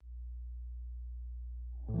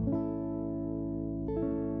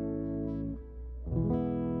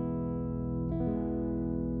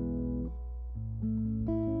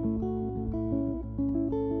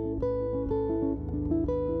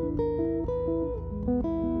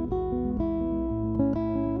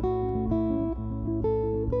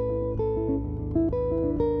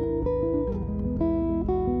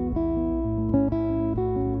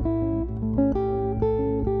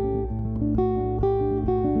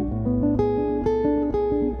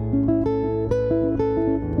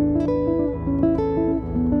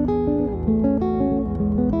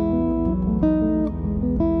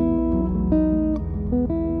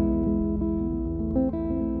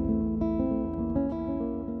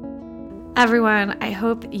Everyone, I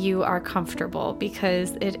hope you are comfortable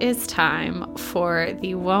because it is time for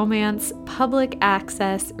the Womance Public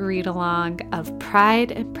Access Read-Along of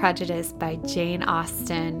Pride and Prejudice by Jane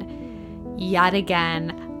Austen. Yet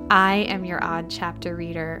again, I am your odd chapter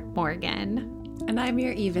reader, Morgan. And I'm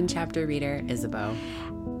your even chapter reader, Isabeau.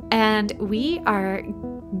 And we are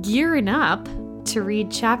gearing up to read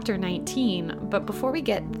chapter 19. But before we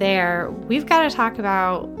get there, we've got to talk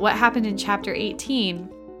about what happened in chapter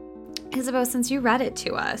 18. Isabeau, since you read it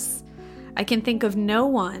to us, I can think of no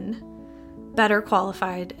one better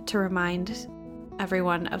qualified to remind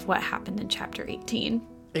everyone of what happened in chapter 18.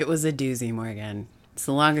 It was a doozy, Morgan. It's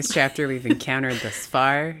the longest chapter we've encountered thus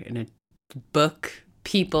far in a book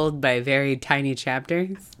peopled by very tiny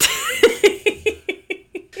chapters.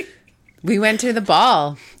 We went to the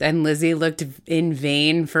ball, and Lizzie looked in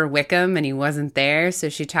vain for Wickham, and he wasn't there, so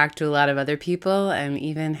she talked to a lot of other people and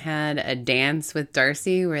even had a dance with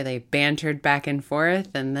Darcy where they bantered back and forth,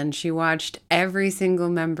 and then she watched every single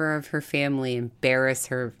member of her family embarrass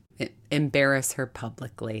her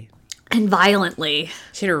publicly. And violently.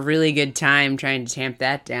 She had a really good time trying to tamp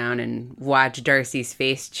that down and watch Darcy's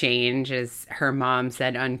face change as her mom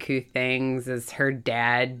said uncouth things, as her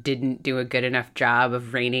dad didn't do a good enough job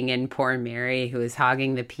of reining in poor Mary, who was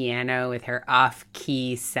hogging the piano with her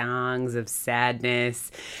off-key songs of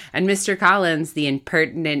sadness. And Mr. Collins, the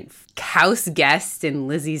impertinent house guest in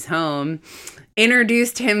Lizzie's home,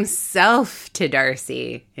 introduced himself to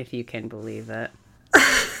Darcy, if you can believe it.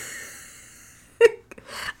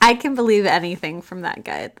 I can believe anything from that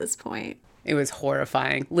guy at this point. It was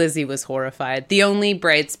horrifying. Lizzie was horrified. The only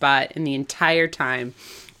bright spot in the entire time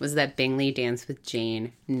was that Bingley danced with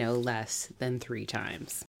Jane no less than 3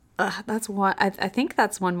 times. That's one. I think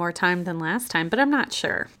that's one more time than last time, but I'm not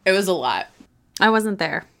sure. It was a lot. I wasn't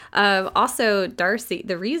there. Also, Darcy,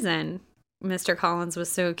 the reason Mr. Collins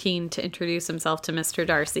was so keen to introduce himself to Mr.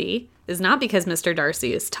 Darcy is not because Mr.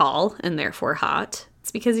 Darcy is tall and therefore hot. It's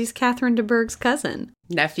because he's Catherine de Bourgh's cousin.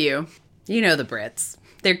 Nephew. You know the Brits.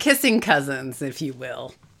 They're kissing cousins, if you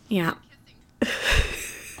will. Yeah.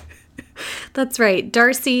 That's right.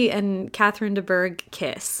 Darcy and Catherine de Bourgh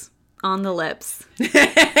kiss on the lips.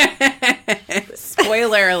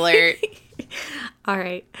 Spoiler alert. All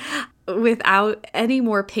right. Without any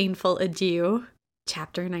more painful ado,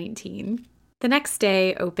 chapter 19. The next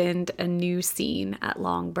day opened a new scene at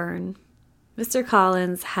Longbourn. Mr.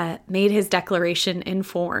 Collins had made his declaration in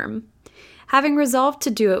form, having resolved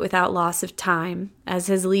to do it without loss of time, as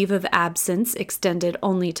his leave of absence extended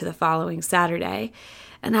only to the following Saturday,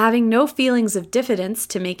 and having no feelings of diffidence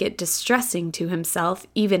to make it distressing to himself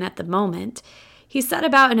even at the moment, he set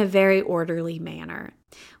about in a very orderly manner,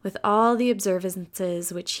 with all the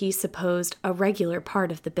observances which he supposed a regular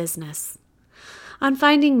part of the business. On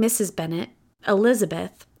finding Mrs. Bennet,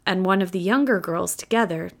 Elizabeth, and one of the younger girls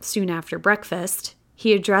together soon after breakfast,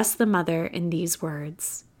 he addressed the mother in these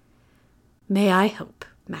words. "May I hope,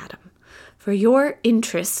 madam, for your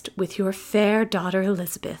interest with your fair daughter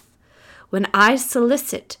Elizabeth, when I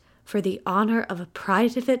solicit for the honor of a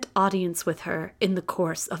private audience with her in the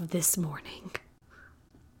course of this morning."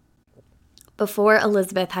 Before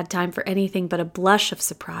Elizabeth had time for anything but a blush of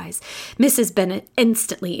surprise, Mrs. Bennet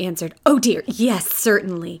instantly answered, "Oh dear, yes,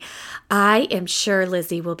 certainly. I am sure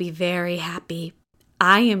Lizzie will be very happy.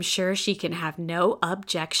 I am sure she can have no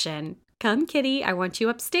objection. Come, Kitty, I want you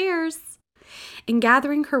upstairs." And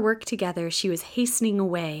gathering her work together, she was hastening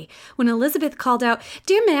away, when Elizabeth called out,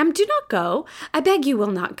 "Dear ma'am, do not go. I beg you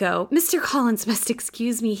will not go. Mr. Collins must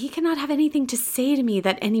excuse me. He cannot have anything to say to me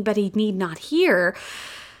that anybody need not hear.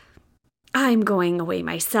 I'm going away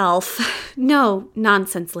myself." "No,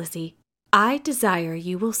 nonsense, Lizzie. I desire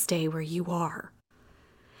you will stay where you are."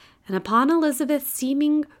 And upon Elizabeth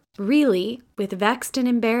seeming really, with vexed and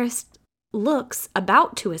embarrassed looks,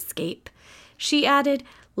 about to escape, she added,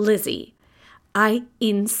 "Lizzie, I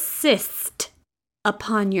insist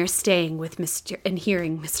upon your staying with Mr. and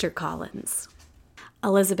hearing Mr. Collins."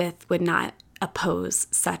 Elizabeth would not oppose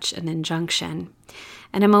such an injunction,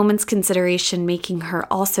 and a moment's consideration making her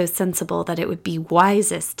also sensible that it would be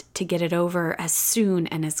wisest to get it over as soon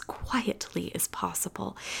and as quietly as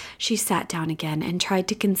possible, she sat down again and tried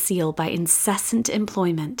to conceal by incessant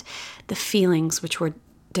employment the feelings which were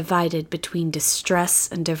divided between distress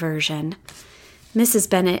and diversion. Mrs.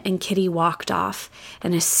 Bennet and Kitty walked off,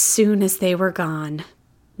 and as soon as they were gone,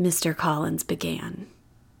 Mr. Collins began.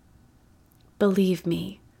 "Believe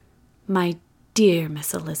me, my dear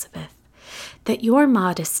Miss Elizabeth, that your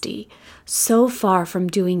modesty, so far from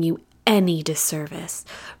doing you any disservice,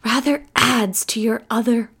 rather adds to your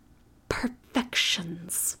other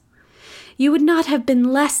perfections. You would not have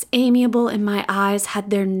been less amiable in my eyes had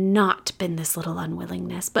there not been this little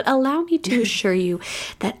unwillingness. But allow me to assure you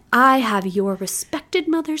that I have your respected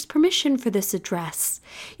mother's permission for this address.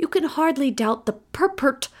 You can hardly doubt the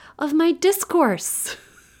purport of my discourse.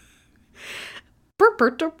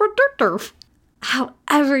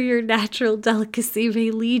 However your natural delicacy may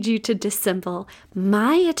lead you to dissemble,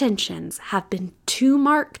 my attentions have been too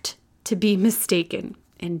marked to be mistaken.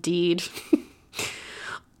 Indeed.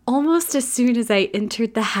 Almost as soon as I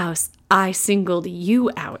entered the house, I singled you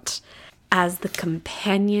out as the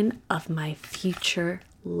companion of my future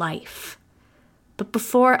life. But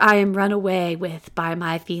before I am run away with by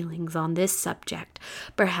my feelings on this subject,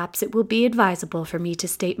 perhaps it will be advisable for me to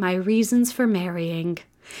state my reasons for marrying,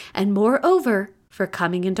 and moreover, for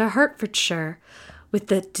coming into Hertfordshire with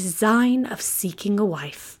the design of seeking a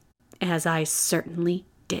wife, as I certainly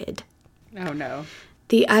did. Oh, no.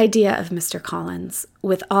 The idea of Mr. Collins,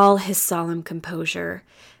 with all his solemn composure,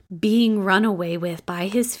 being run away with by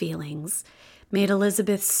his feelings, made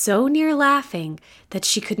Elizabeth so near laughing that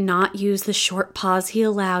she could not use the short pause he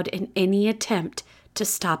allowed in any attempt to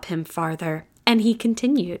stop him farther. And he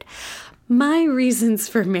continued, "My reasons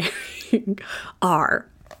for marrying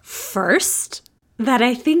are, first, that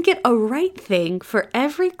I think it a right thing for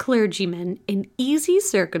every clergyman in easy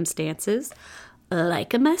circumstances,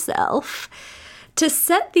 like myself, to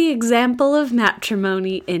set the example of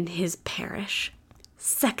matrimony in his parish.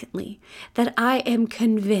 Secondly, that I am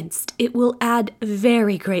convinced it will add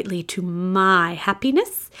very greatly to my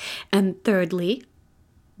happiness. And thirdly,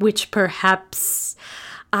 which perhaps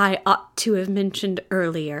I ought to have mentioned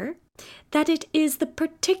earlier, that it is the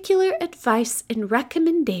particular advice and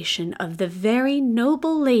recommendation of the very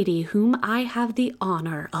noble lady whom I have the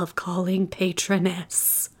honor of calling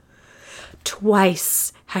patroness.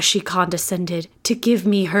 Twice has she condescended to give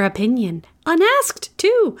me her opinion, unasked,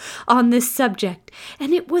 too, on this subject,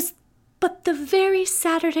 and it was but the very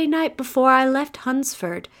Saturday night before I left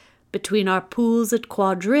Hunsford, between our pools at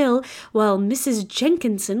quadrille, while Mrs.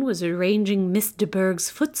 Jenkinson was arranging Miss de Bourgh's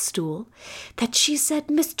footstool, that she said,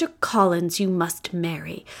 'Mr. Collins, you must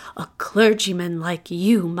marry. A clergyman like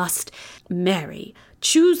you must marry.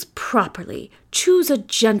 Choose properly. Choose a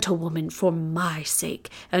gentlewoman for my sake,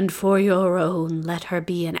 and for your own let her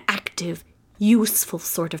be an active, useful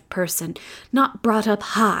sort of person, not brought up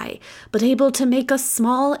high, but able to make a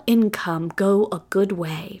small income go a good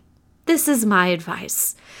way. This is my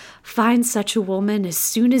advice. Find such a woman as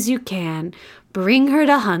soon as you can, bring her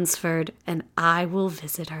to Hunsford, and I will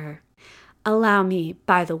visit her. Allow me,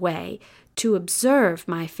 by the way, to observe,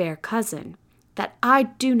 my fair cousin, that I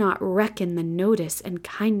do not reckon the notice and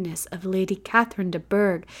kindness of Lady Catherine de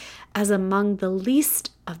Bourgh as among the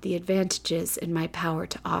least of the advantages in my power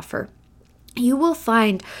to offer. You will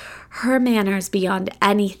find her manners beyond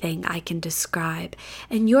anything I can describe,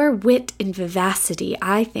 and your wit and vivacity,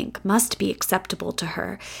 I think, must be acceptable to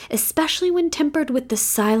her, especially when tempered with the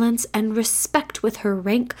silence and respect with her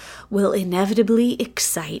rank will inevitably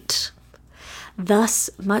excite. Thus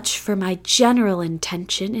much for my general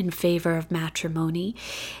intention in favor of matrimony.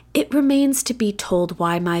 It remains to be told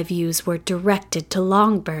why my views were directed to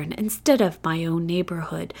Longbourn instead of my own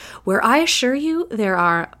neighborhood, where I assure you there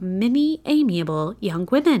are many amiable young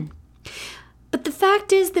women. But the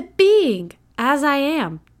fact is that being, as I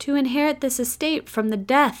am, to inherit this estate from the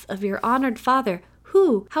death of your honored father,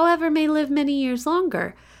 who, however, may live many years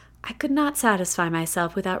longer, I could not satisfy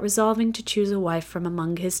myself without resolving to choose a wife from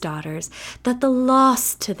among his daughters, that the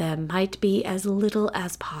loss to them might be as little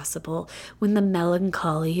as possible when the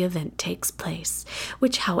melancholy event takes place,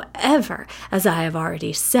 which, however, as I have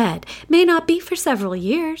already said, may not be for several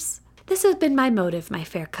years. This has been my motive, my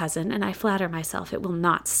fair cousin, and I flatter myself it will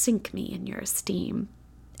not sink me in your esteem.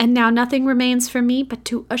 And now nothing remains for me but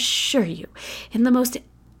to assure you, in the most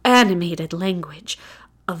animated language,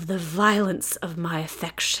 of the violence of my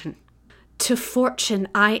affection. To fortune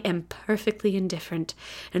I am perfectly indifferent,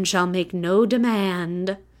 and shall make no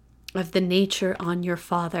demand of the nature on your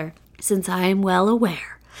father, since I am well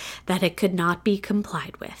aware that it could not be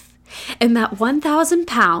complied with, and that 1,000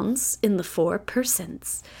 pounds in the 4 per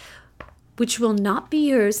cents, which will not be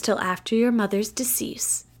yours till after your mother's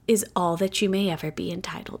decease, is all that you may ever be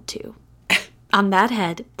entitled to. On that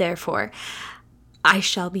head, therefore, I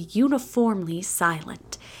shall be uniformly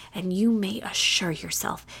silent, and you may assure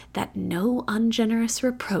yourself that no ungenerous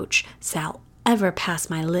reproach shall ever pass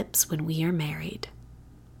my lips when we are married."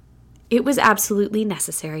 It was absolutely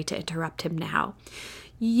necessary to interrupt him now.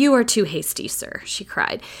 "You are too hasty, sir," she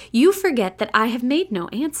cried. "You forget that I have made no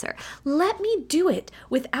answer. Let me do it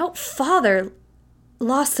without farther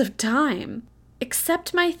loss of time."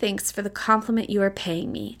 Accept my thanks for the compliment you are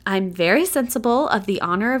paying me. I'm very sensible of the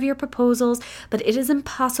honor of your proposals, but it is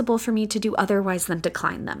impossible for me to do otherwise than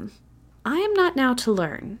decline them." "I am not now to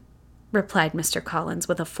learn," replied Mr. Collins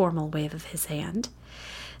with a formal wave of his hand,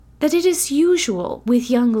 "that it is usual with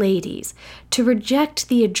young ladies to reject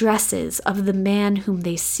the addresses of the man whom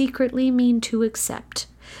they secretly mean to accept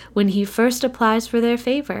when he first applies for their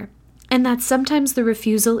favor, and that sometimes the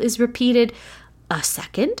refusal is repeated a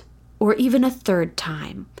second or even a third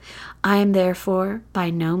time. I am therefore by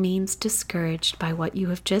no means discouraged by what you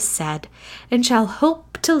have just said, and shall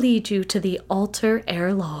hope to lead you to the altar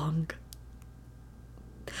ere long."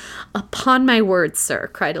 "Upon my word, sir,"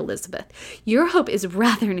 cried Elizabeth, "your hope is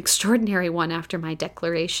rather an extraordinary one after my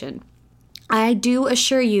declaration. I do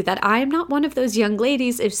assure you that I am not one of those young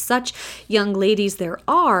ladies, if such young ladies there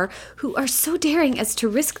are, who are so daring as to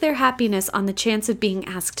risk their happiness on the chance of being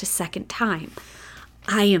asked a second time.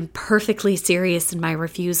 I am perfectly serious in my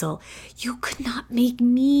refusal. You could not make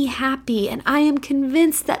me happy, and I am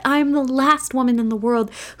convinced that I am the last woman in the world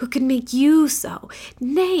who could make you so.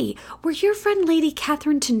 Nay, were your friend Lady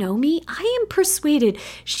Catherine to know me, I am persuaded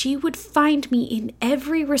she would find me in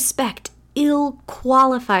every respect ill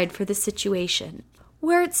qualified for the situation."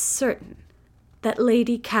 "Were it certain that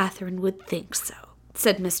Lady Catherine would think so,"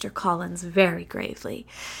 said Mr. Collins very gravely.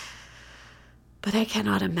 "But I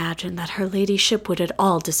cannot imagine that her ladyship would at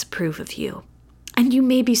all disapprove of you. And you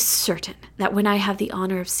may be certain that when I have the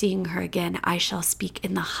honor of seeing her again, I shall speak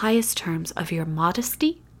in the highest terms of your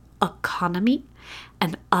modesty, economy,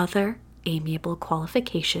 and other amiable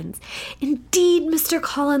qualifications. Indeed, Mr.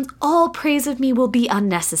 Collins, all praise of me will be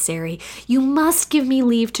unnecessary. You must give me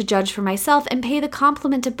leave to judge for myself and pay the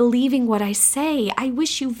compliment of believing what I say. I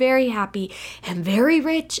wish you very happy and very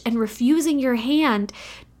rich, and refusing your hand,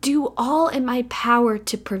 do all in my power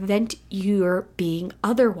to prevent your being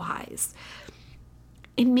otherwise.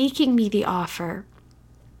 In making me the offer,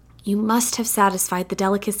 you must have satisfied the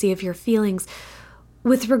delicacy of your feelings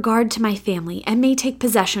with regard to my family, and may take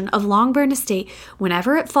possession of Longbourn Estate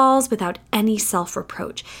whenever it falls without any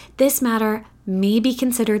self-reproach. This matter may be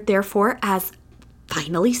considered, therefore, as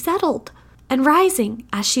finally settled." And rising,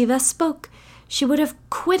 as she thus spoke, she would have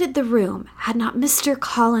quitted the room had not Mr.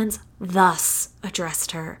 Collins thus addressed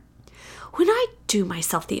her. "When I do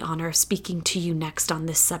myself the honor of speaking to you next on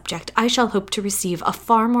this subject, I shall hope to receive a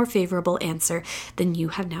far more favorable answer than you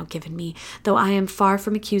have now given me, though I am far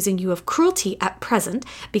from accusing you of cruelty at present,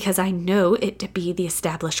 because I know it to be the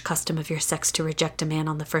established custom of your sex to reject a man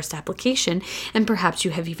on the first application, and perhaps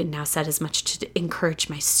you have even now said as much to encourage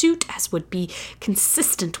my suit as would be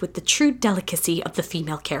consistent with the true delicacy of the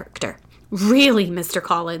female character." "Really, Mr.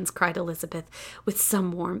 Collins," cried Elizabeth, with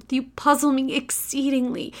some warmth, "you puzzle me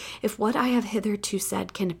exceedingly. If what I have hitherto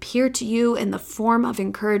said can appear to you in the form of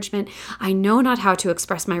encouragement, I know not how to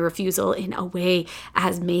express my refusal in a way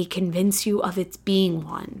as may convince you of its being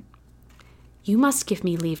one. You must give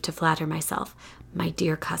me leave to flatter myself, my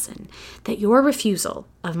dear cousin, that your refusal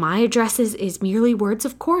of my addresses is merely words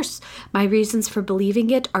of course. My reasons for believing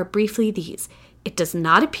it are briefly these. It does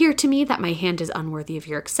not appear to me that my hand is unworthy of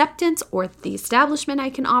your acceptance, or that the establishment I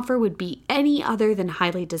can offer would be any other than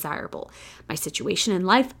highly desirable. My situation in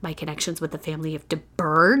life, my connections with the family of de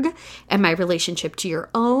Bourgh, and my relationship to your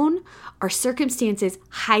own are circumstances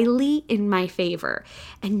highly in my favor,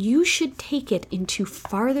 and you should take it into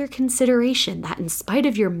farther consideration that in spite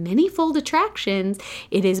of your manifold attractions,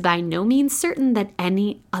 it is by no means certain that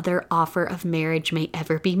any other offer of marriage may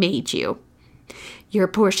ever be made you. Your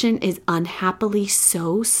portion is unhappily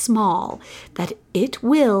so small that it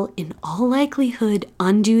will, in all likelihood,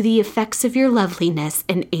 undo the effects of your loveliness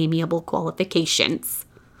and amiable qualifications.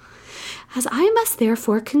 As I must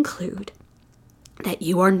therefore conclude that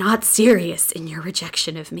you are not serious in your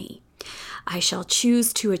rejection of me, I shall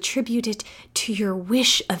choose to attribute it to your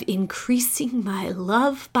wish of increasing my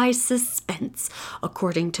love by suspense,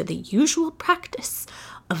 according to the usual practice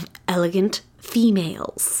of elegant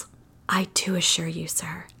females. I do assure you,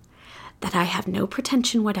 sir, that I have no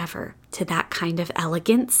pretension whatever to that kind of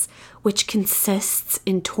elegance which consists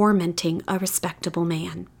in tormenting a respectable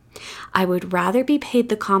man. I would rather be paid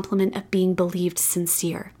the compliment of being believed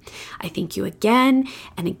sincere. I thank you again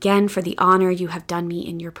and again for the honor you have done me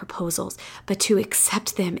in your proposals, but to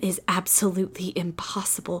accept them is absolutely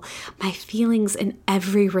impossible. My feelings in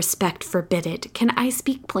every respect forbid it. Can I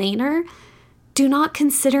speak plainer? Do not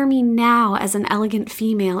consider me now as an elegant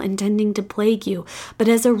female intending to plague you, but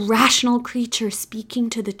as a rational creature speaking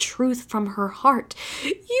to the truth from her heart.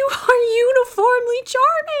 You are uniformly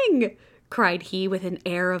charming, cried he with an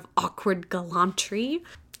air of awkward gallantry.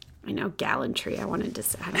 I know gallantry. I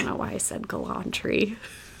don't know why I said gallantry.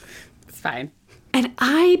 It's fine. And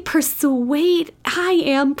I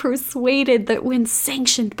am persuaded that when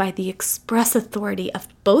sanctioned by the express authority of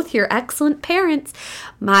both your excellent parents,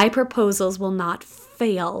 my proposals will not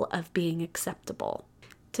fail of being acceptable.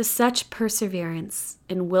 To such perseverance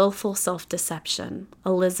in willful self-deception,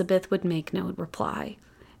 Elizabeth would make no reply,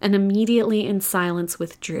 and immediately in silence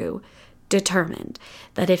withdrew, determined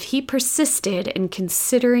that if he persisted in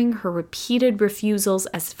considering her repeated refusals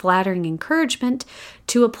as flattering encouragement,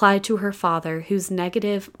 to apply to her father, whose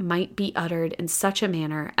negative might be uttered in such a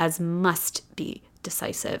manner as must be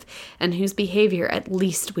decisive, and whose behavior at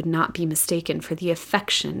least would not be mistaken for the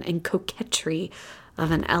affection and coquetry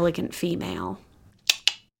of an elegant female.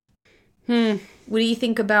 What do you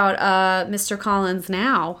think about Mr. Collins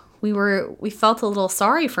now? We felt a little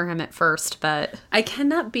sorry for him at first, but I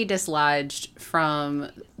cannot be dislodged from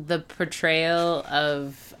the portrayal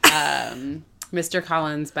of Mr.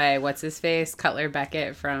 Collins by what's his face, Cutler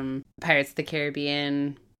Beckett from Pirates of the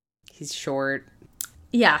Caribbean. He's short.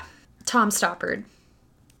 Yeah, Tom Stoppard.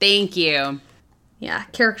 Thank you. Yeah,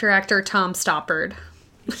 character actor Tom Stoppard.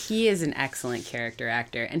 He is an excellent character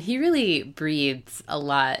actor, and he really breathes a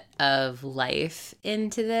lot of life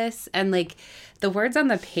into this. And like the words on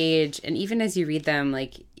the page, and even as you read them,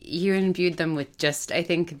 like you imbued them with just, I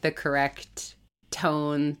think, the correct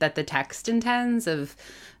tone that the text intends, of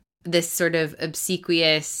this sort of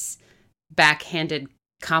obsequious, backhanded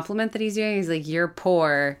compliment that he's doing. He's like, "You're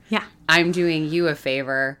poor. Yeah, I'm doing you a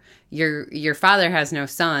favor. Your father has no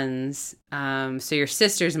sons, so your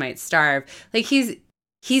sisters might starve." Like he's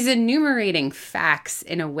enumerating facts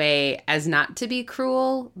in a way as not to be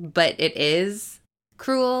cruel, but it is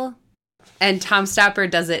cruel. And Tom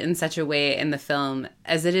Stoppard does it in such a way in the film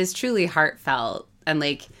as it is truly heartfelt. And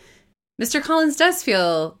like Mr. Collins does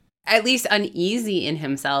feel at least uneasy in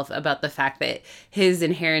himself about the fact that his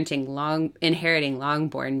inheriting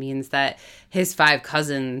Longbourn means that his 5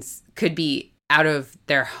 cousins will be out of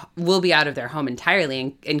their home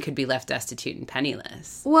entirely and could be left destitute and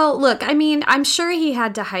penniless. Well, look, I mean, I'm sure he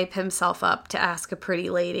had to hype himself up to ask a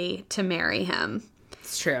pretty lady to marry him.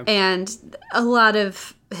 It's true. And a lot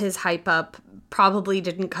of his hype up probably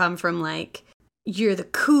didn't come from like, you're the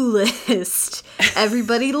coolest,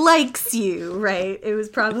 everybody likes you, right? It was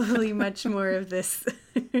probably much more of this,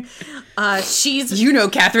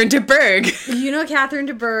 Catherine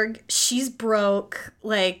de Bourgh, she's broke,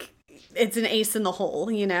 like, it's an ace in the hole,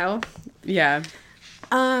 you know? Yeah.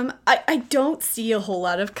 I don't see a whole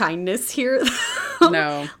lot of kindness here.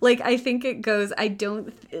 No. Like, I think it goes, I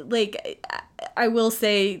will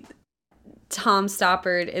say Tom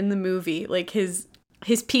Stoppard in the movie, like, his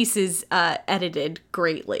piece is edited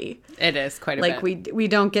greatly. It is quite a bit. Like, we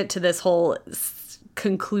don't get to this whole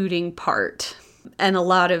concluding part. And a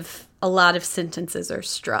lot of sentences are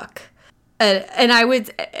struck. And I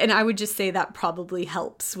would just say that probably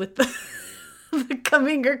helps with the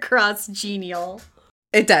coming across genial.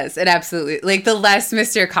 It does. It absolutely, like, the less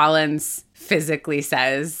Mr. Collins physically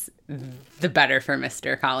says, the better for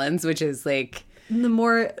Mr. Collins, which is like the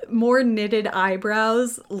more knitted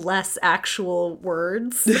eyebrows, less actual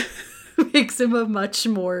words makes him a much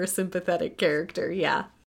more sympathetic character. Yeah.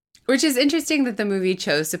 Which is interesting that the movie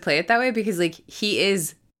chose to play it that way, because like he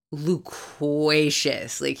is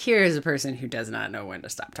loquacious. Like, here is a person who does not know when to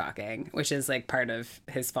stop talking, which is like part of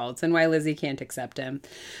his faults and why Lizzie can't accept him.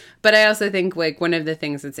 But I also think like one of the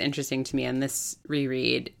things that's interesting to me on this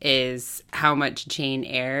reread is how much Jane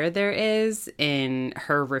Eyre there is in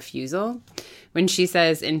her refusal. When she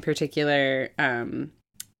says in particular,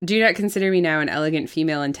 "Do not consider me now an elegant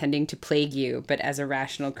female intending to plague you, but as a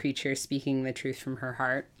rational creature speaking the truth from her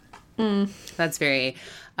heart." That's very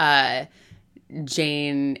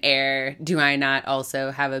Jane Eyre. Do I not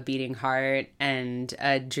also have a beating heart and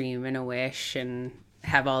a dream and a wish and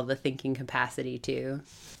have all the thinking capacity too?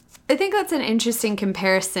 I think that's an interesting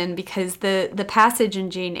comparison, because the passage in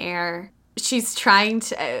Jane Eyre, she's trying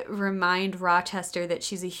to remind Rochester that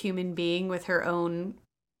she's a human being with her own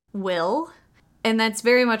will. And that's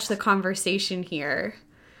very much the conversation here.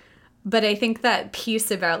 But I think that piece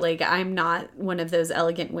about, like, I'm not one of those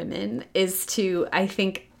elegant women is to, I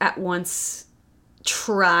think, at once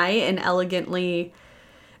try and elegantly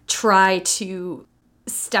try to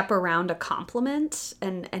step around a compliment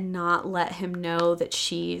and not let him know that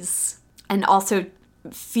she's, and also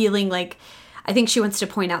feeling like, I think she wants to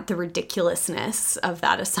point out the ridiculousness of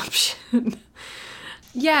that assumption.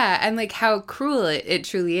 Yeah, and like how cruel it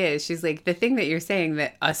truly is. She's like, the thing that you're saying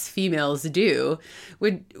that us females do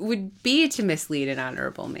would be to mislead an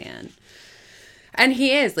honorable man. And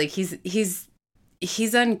he is, like, he's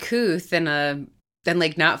uncouth and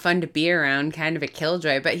like not fun to be around, kind of a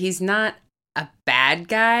killjoy, but he's not a bad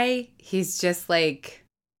guy. He's just like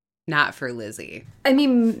not for Lizzie. I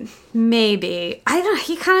mean, maybe. I don't.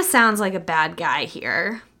 He kind of sounds like a bad guy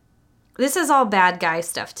here. This is all bad guy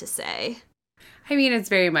stuff to say. I mean, it's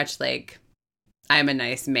very much like, I'm a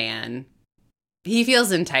nice man. He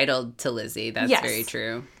feels entitled to Lizzie. That's very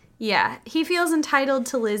true. Yeah, he feels entitled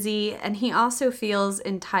to Lizzie, and he also feels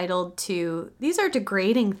entitled to... These are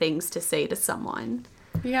degrading things to say to someone.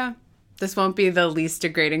 Yeah. This won't be the least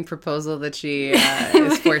degrading proposal that she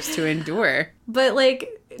is forced to endure. But,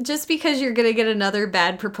 like, just because you're going to get another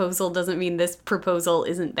bad proposal doesn't mean this proposal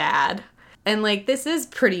isn't bad. And, like, this is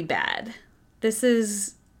pretty bad. This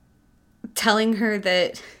is telling her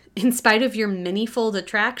that in spite of your many-fold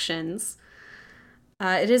attractions...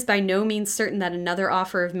 it is by no means certain that another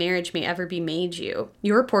offer of marriage may ever be made you.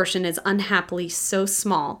 Your portion is unhappily so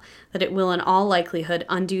small that it will in all likelihood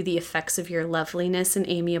undo the effects of your loveliness and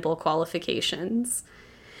amiable qualifications.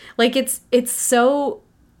 Like, it's so...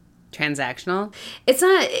 Transactional? It's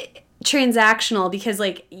not transactional because,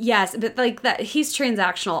 like, yes, but, like, that he's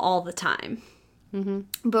transactional all the time. Mm-hmm.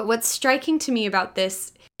 But what's striking to me about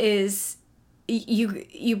this is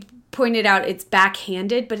you pointed out it's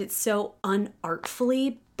backhanded, but it's so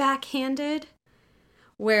unartfully backhanded.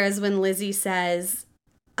 Whereas when Lizzie says,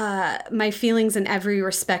 my feelings in every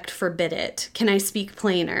respect forbid it. Can I speak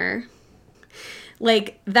plainer?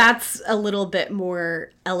 Like, that's a little bit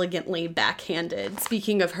more elegantly backhanded.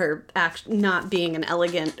 Speaking of her not being an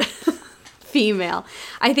elegant female,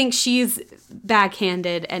 I think she's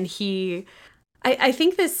backhanded, and I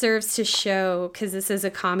think this serves to show, because this is a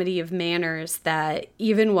comedy of manners, that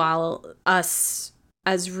even while us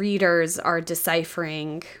as readers are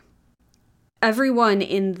deciphering, everyone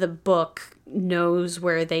in the book knows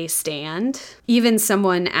where they stand. Even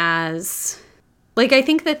someone as... Like, I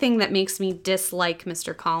think the thing that makes me dislike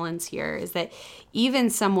Mr. Collins here is that even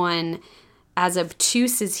someone as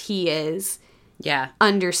obtuse as he is...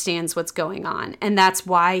 understands what's going on. And that's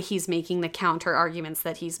why he's making the counter arguments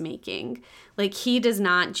that he's making. Like, he does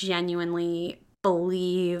not genuinely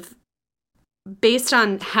believe, based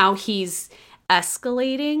on how he's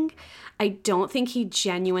escalating, I don't think he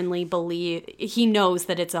genuinely he knows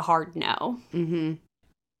that it's a hard no. Mm-hmm.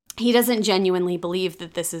 He doesn't genuinely believe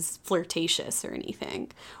that this is flirtatious or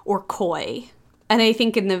anything, or coy. And I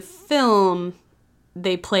think in the film,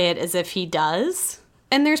 they play it as if he does.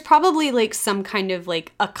 And there's probably, like, some kind of,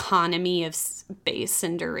 like, economy of space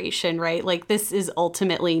and duration, right? Like, this is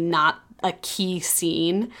ultimately not a key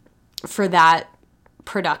scene for that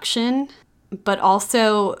production. But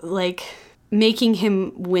also, like, making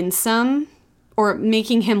him winsome or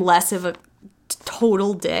making him less of a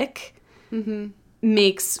total dick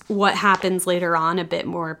makes what happens later on a bit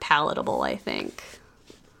more palatable, I think.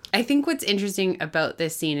 I think what's interesting about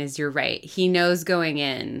this scene is you're right. He knows going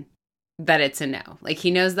in that it's a no. Like,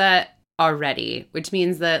 he knows that already, which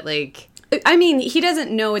means that, like... I mean, he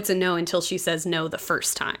doesn't know it's a no until she says no the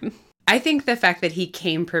first time. I think the fact that he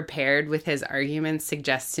came prepared with his arguments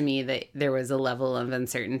suggests to me that there was a level of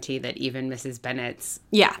uncertainty that even Mrs. Bennet's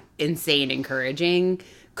insane encouraging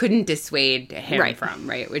couldn't dissuade him from,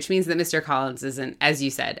 right? Which means that Mr. Collins isn't, as you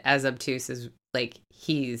said, as obtuse as, like,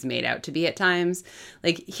 he's made out to be at times.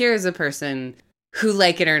 Like, here's a person who,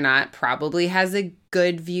 like it or not, probably has a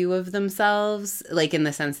good view of themselves, like, in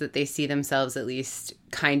the sense that they see themselves at least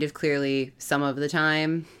kind of clearly some of the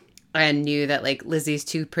time, and knew that, like, Lizzie's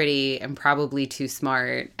too pretty and probably too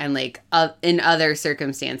smart, and, like, in other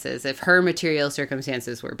circumstances, if her material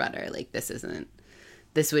circumstances were better, like, this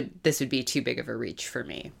would be too big of a reach for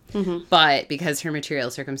me. Mm-hmm. But because her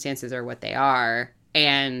material circumstances are what they are,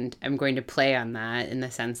 and I'm going to play on that in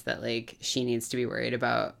the sense that, like, she needs to be worried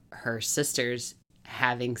about her sisters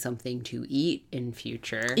having something to eat in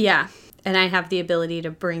future. Yeah. And I have the ability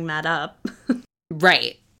to bring that up.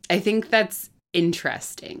 Right. I think that's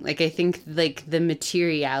interesting. Like, I think, like, the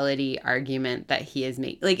materiality argument that he is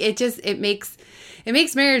making, like, it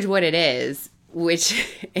makes marriage what it is, which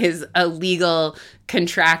is a legal,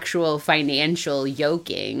 contractual, financial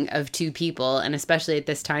yoking of two people. And especially at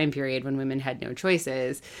this time period when women had no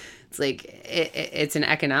choices, it's like, it's an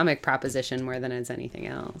economic proposition more than it's anything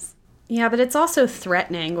else. Yeah, but it's also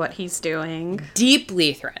threatening what he's doing.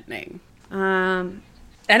 Deeply threatening. And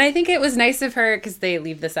I think it was nice of her, because they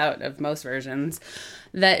leave this out of most versions,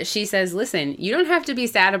 that she says, listen, you don't have to be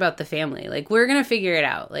sad about the family. Like, we're going to figure it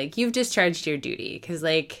out. Like, you've discharged your duty. Because,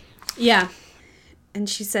 like... Yeah. And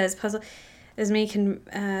she says, puzzle...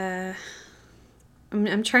 I'm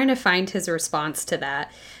trying to find his response to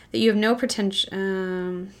that. That you have no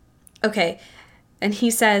pretension... Okay. And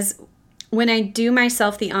he says... When I do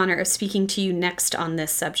myself the honor of speaking to you next on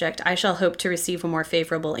this subject, I shall hope to receive a more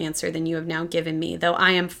favorable answer than you have now given me, though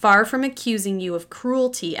I am far from accusing you of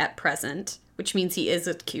cruelty at present, which means he is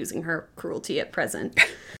accusing her of cruelty at present,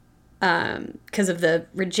 because of the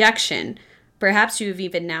rejection. Perhaps you have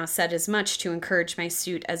even now said as much to encourage my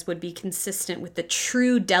suit as would be consistent with the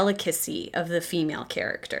true delicacy of the female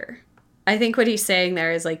character. I think what he's saying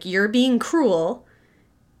there is like, you're being cruel,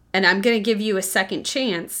 and I'm going to give you a second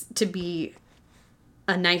chance to be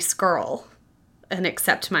a nice girl and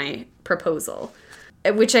accept my proposal,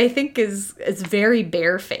 which I think is very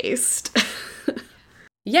barefaced.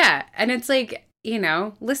 Yeah. And it's like, you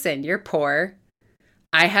know, listen, you're poor.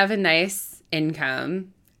 I have a nice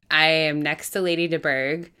income. I am next to Lady de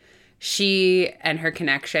Burgh. She and her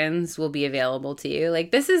connections will be available to you.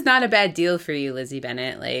 Like, this is not a bad deal for you, Lizzie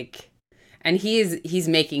Bennet. Like, and he's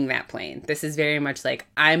making that plain. This is very much like,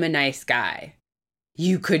 I'm a nice guy.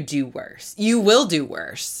 You could do worse. You will do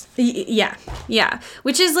worse. Yeah. Yeah.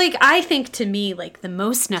 Which is like, I think to me, like the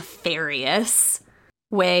most nefarious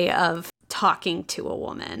way of talking to a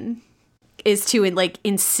woman is to like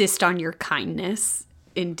insist on your kindness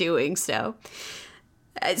in doing so.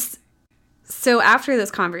 So after this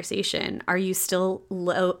conversation, are you still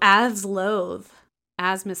as loath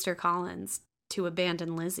as Mr. Collins to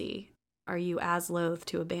abandon Lizzie? Are you as loath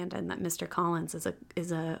to abandon that Mr. Collins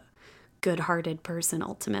is a good-hearted person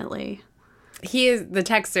ultimately? He is. The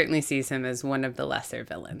text certainly sees him as one of the lesser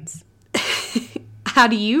villains. How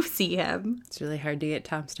do you see him? It's really hard to get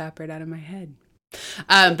Tom Stoppard out of my head.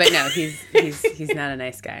 But no, he's not a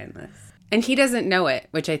nice guy in this. And he doesn't know it,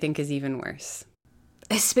 which I think is even worse.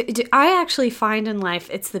 I actually find in life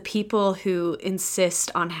it's the people who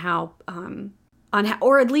insist on how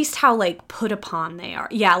or at least how like put upon they are.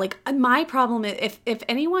 Yeah, like my problem is if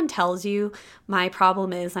anyone tells you my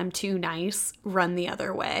problem is I'm too nice, run the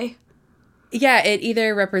other way. Yeah, it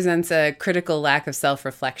either represents a critical lack of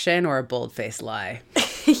self-reflection or a bold-faced lie.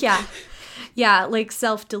 Yeah. Yeah, like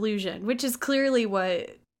self-delusion, which is clearly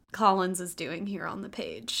what Collins is doing here on the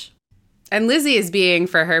page. And Lizzie is being,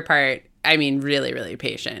 for her part, I mean, really, really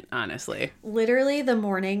patient, honestly. Literally the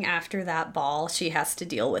morning after that ball, she has to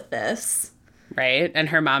deal with this. Right? And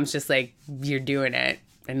her mom's just like, you're doing it,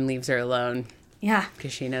 and leaves her alone. Yeah.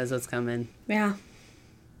 Because she knows what's coming. Yeah.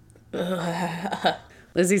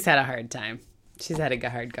 Lizzie's had a hard time. She's had a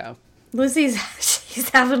hard go. She's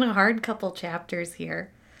having a hard couple chapters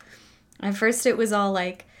here. At first it was all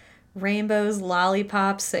like rainbows,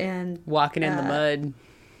 lollipops, and... walking in the mud.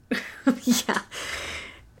 Yeah.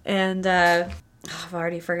 And I've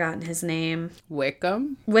already forgotten his name.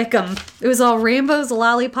 Wickham? Wickham. It was all rainbows,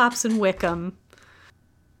 lollipops, and Wickham.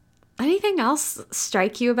 Anything else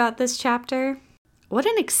strike you about this chapter? What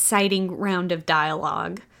an exciting round of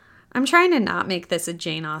dialogue. I'm trying to not make this a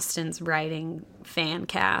Jane Austen's writing fan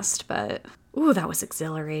cast, but ooh, that was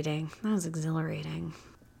exhilarating. Was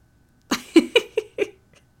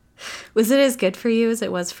it as good for you as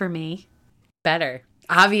it was for me? Better.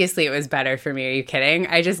 Obviously, it was better for me. Are you kidding?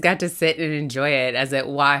 I just got to sit and enjoy it as it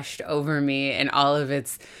washed over me in all of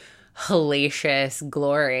its hellacious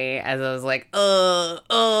glory as I was like,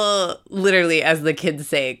 literally, as the kids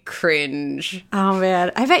say, cringe. Oh,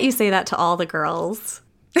 man. I bet you say that to all the girls.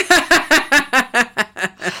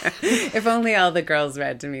 If only all the girls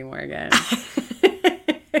read to me, Morgan.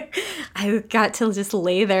 I got to just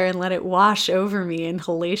lay there and let it wash over me in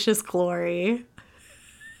hellacious glory.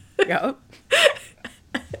 Yep.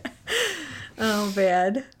 Oh,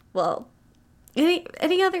 man. Well,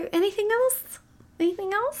 anything else?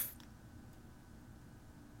 Anything else?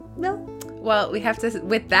 No? Well, we have to,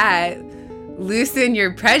 with that, loosen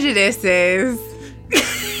your prejudices.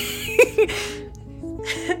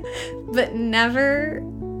 But never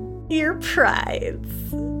your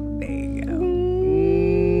prides. There you go.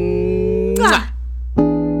 Mwah.